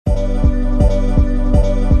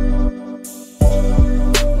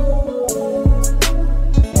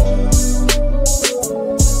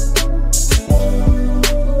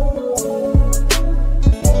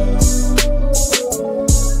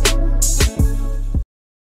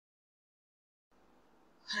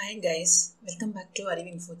Hi guys, welcome back to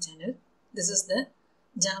ARIVU channel. This is the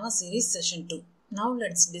Java series session 2. Now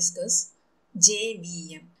let's discuss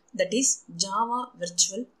JVM, that is Java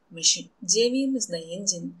Virtual Machine. JVM is the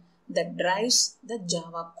engine that drives the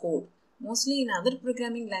Java code. Mostly in other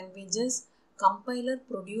programming languages, compiler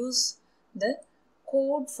produce the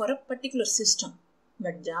code for a particular system,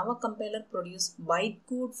 but Java compiler produce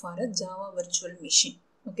bytecode for a Java virtual machine.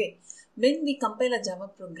 Okay, when we compile a Java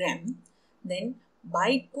program, then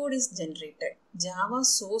bytecode is generated. Java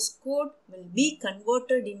source code will be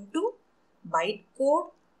converted into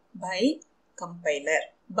bytecode by compiler.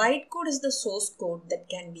 Bytecode is the source code that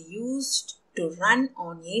can be used to run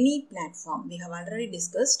on any platform. We have already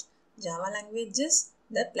discussed Java languages,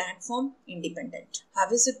 the platform independent. How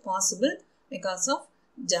is it possible? Because of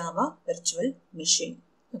Java virtual machine.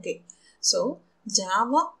 Okay, so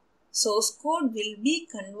Java source code will be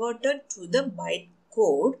converted to the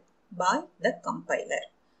bytecode by the compiler.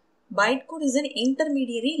 Bytecode is an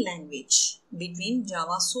intermediary language between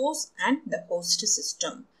Java source and the host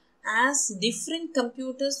system. As different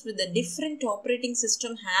computers with a different operating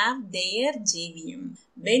system have their JVM,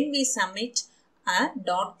 when we submit a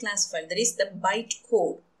 .class file, that is the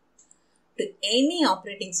bytecode, to any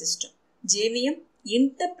operating system, JVM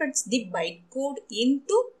interprets the bytecode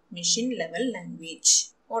into machine level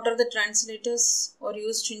language. What are the translators are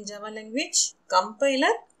used in Java language?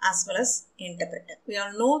 Compiler as well as interpreter. We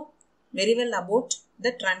all know very well about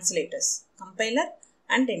the translators, compiler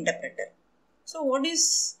and interpreter. So what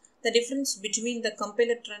is the difference between the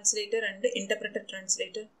compiler translator and the interpreter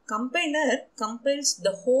translator? Compiler compiles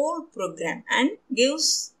the whole program and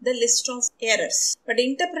gives the list of errors. But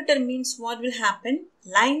interpreter means what will happen?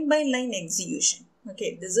 Line by line execution.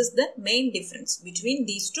 Okay, this is the main difference between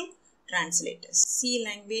these two translators. C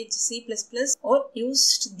language, C++ or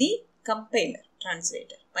used the compiler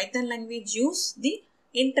translator. Python language use the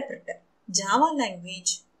interpreter. Java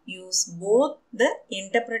language use both the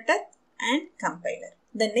interpreter and compiler.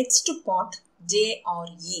 The next part,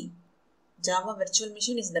 JRE. Java Virtual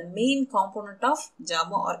Machine is the main component of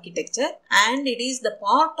Java architecture and it is the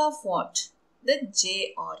part of what? The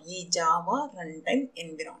JRE, Java Runtime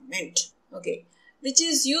Environment. Okay, which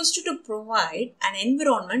is used to provide an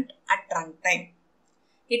environment at runtime.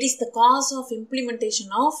 It is the cause of implementation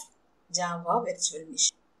of Java Virtual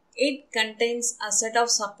Machine. It contains a set of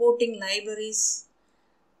supporting libraries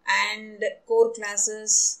and core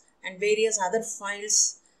classes and various other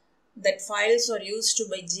files. That files are used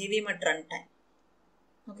by JVM at runtime.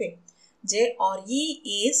 Okay, JRE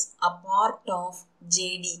is a part of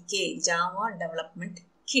JDK, Java Development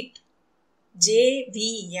Kit.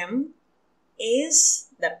 JVM is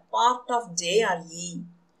the part of JRE.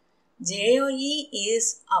 JRE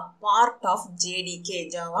is a part of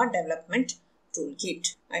JDK, Java Development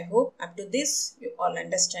Toolkit. I hope up to this you all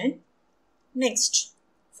understand. Next,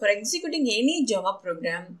 for executing any Java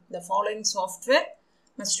program, the following software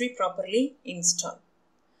must be properly installed.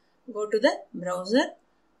 Go to the browser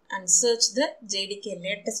and search the JDK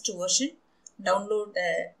latest version. Download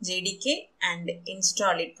the JDK and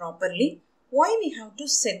install it properly. Why we have to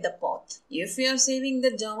set the path? If we are saving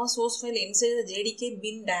the Java source file inside the JDK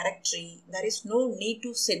bin directory, there is no need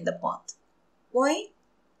to set the path. Why?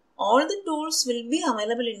 All the tools will be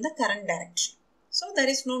available in the current directory. So there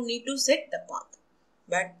is no need to set the path.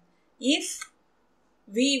 But if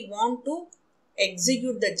we want to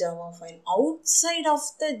execute the Java file outside of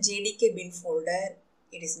the JDK bin folder,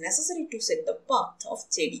 it is necessary to set the path of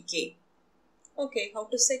JDK. Okay, how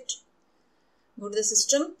to set? Go to the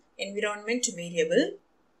system, environment variable.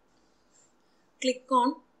 Click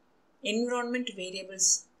on environment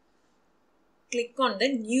variables. Click on the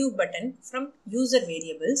new button from user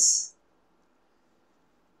variables.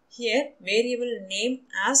 Here variable name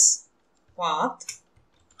as path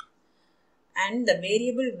and the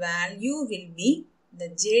variable value will be the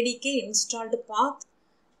JDK installed path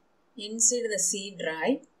inside the C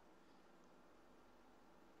drive,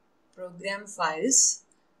 program files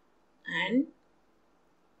and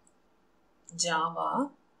Java,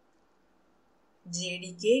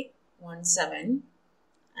 JDK 17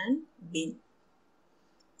 and bin.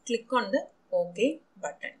 Click on the OK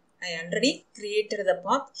button. I already created the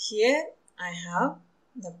path. Here I have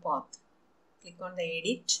the path. Click on the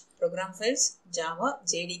edit, program files, Java,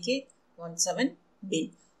 JDK 17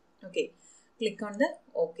 bin. Okay. Click on the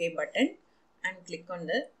OK button and click on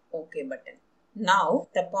the OK button. Now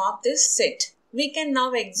the path is set. We can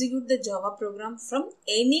now execute the Java program from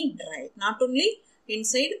any drive, not only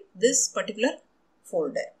inside this particular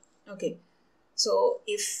folder. Okay. So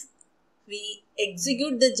if we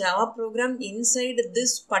execute the Java program inside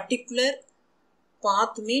this particular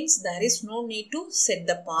Path means there is no need to set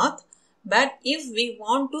the path. But if we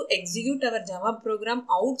want to execute our Java program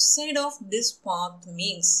outside of this path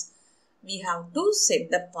means we have to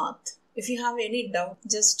set the path. If you have any doubt,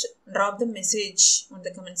 just drop the message on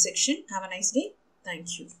the comment section. Have a nice day.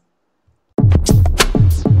 Thank you.